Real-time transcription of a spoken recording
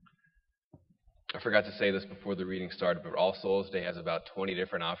I forgot to say this before the reading started, but All Souls Day has about 20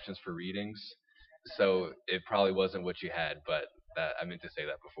 different options for readings. So it probably wasn't what you had, but I meant to say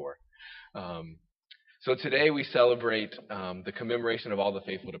that before. Um, so today we celebrate the commemoration of all the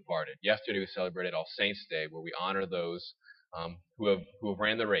faithful departed. Yesterday we celebrated All Saints Day, where we honor those who have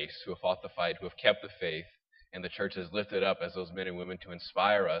ran the race, who have fought the fight, who have kept the faith, and the church has lifted up as those men and women to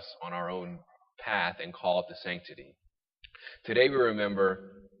inspire us on our own path and call to sanctity. Today we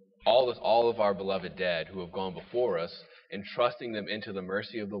remember all of our beloved dead who have gone before us, entrusting them into the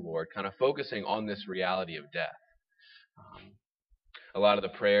mercy of the Lord, kind of focusing on this reality of death. Um, a lot of the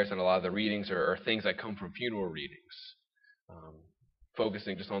prayers and a lot of the readings are things that come from funeral readings, um,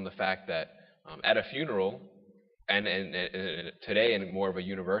 focusing just on the fact that at a funeral, and today in more of a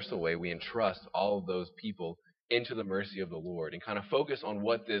universal way, we entrust all of those people into the mercy of the Lord and kind of focus on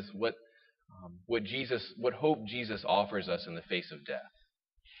what hope Jesus offers us in the face of death.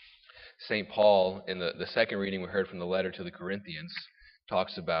 St. Paul, in the second reading we heard from the letter to the Corinthians,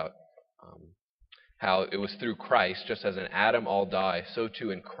 talks about um, how it was through Christ, just as in Adam all die, so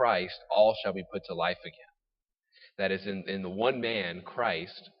too in Christ all shall be put to life again. That is, in the one man,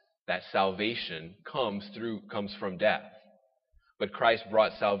 Christ, that salvation comes from death. But Christ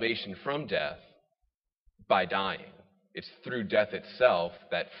brought salvation from death by dying. It's through death itself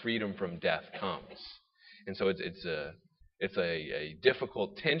that freedom from death comes. And so it's a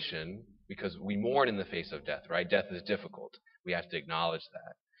difficult tension because we mourn in the face of death, right? Death is difficult. We have to acknowledge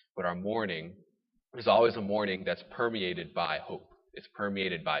that. But our mourning is always a mourning that's permeated by hope. It's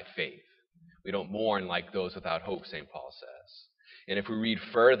permeated by faith. We don't mourn like those without hope, St. Paul says. And if we read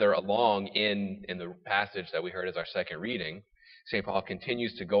further along in the passage that we heard as our second reading, St. Paul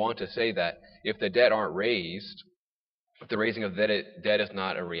continues to go on to say that if the dead aren't raised, if the raising of the dead is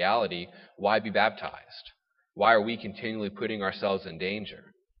not a reality, why be baptized? Why are we continually putting ourselves in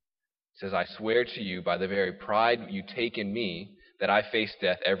danger? He says, I swear to you by the very pride you take in me that I face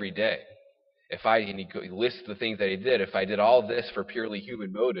death every day. And he lists the things that he did. If I did all this for purely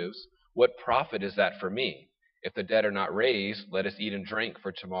human motives, what profit is that for me? If the dead are not raised, let us eat and drink,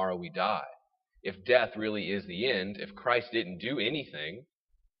 for tomorrow we die. If death really is the end, if Christ didn't do anything,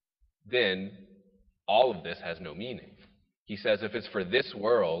 then all of this has no meaning. He says if it's for this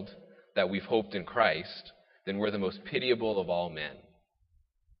world that we've hoped in Christ, then we're the most pitiable of all men.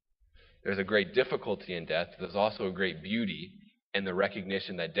 There's a great difficulty in death. There's also a great beauty in the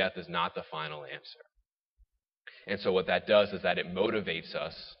recognition that death is not the final answer. And so what that does is that it motivates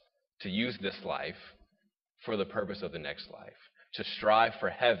us to use this life for the purpose of the next life, to strive for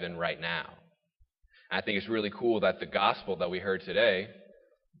heaven right now. And I think it's really cool that the gospel that we heard today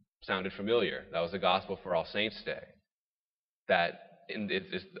sounded familiar. That was the gospel for All Saints Day. That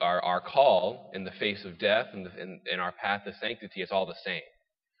it's our call in the face of death and in our path to sanctity is all the same.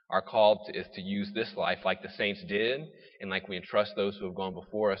 Our call is to use this life like the saints did, and like we entrust those who have gone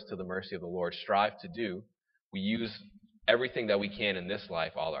before us to the mercy of the Lord, strive to do. We use everything that we can in this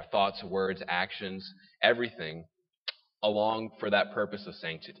life, all our thoughts, words, actions, everything, along for that purpose of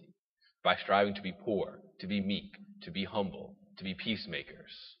sanctity, by striving to be poor, to be meek, to be humble, to be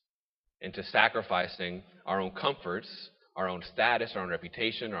peacemakers, and to sacrificing our own comforts, our own status, our own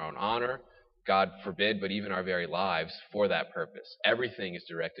reputation, our own honor, God forbid, but even our very lives for that purpose. Everything is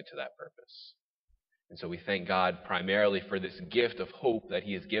directed to that purpose. And so we thank God primarily for this gift of hope that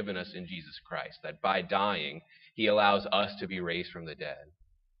he has given us in Jesus Christ, that by dying, he allows us to be raised from the dead.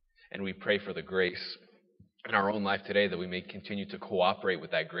 And we pray for the grace in our own life today that we may continue to cooperate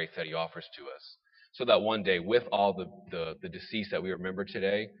with that grace that he offers to us, so that one day, with all the deceased that we remember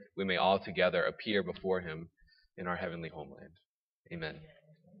today, we may all together appear before him in our heavenly homeland. Amen.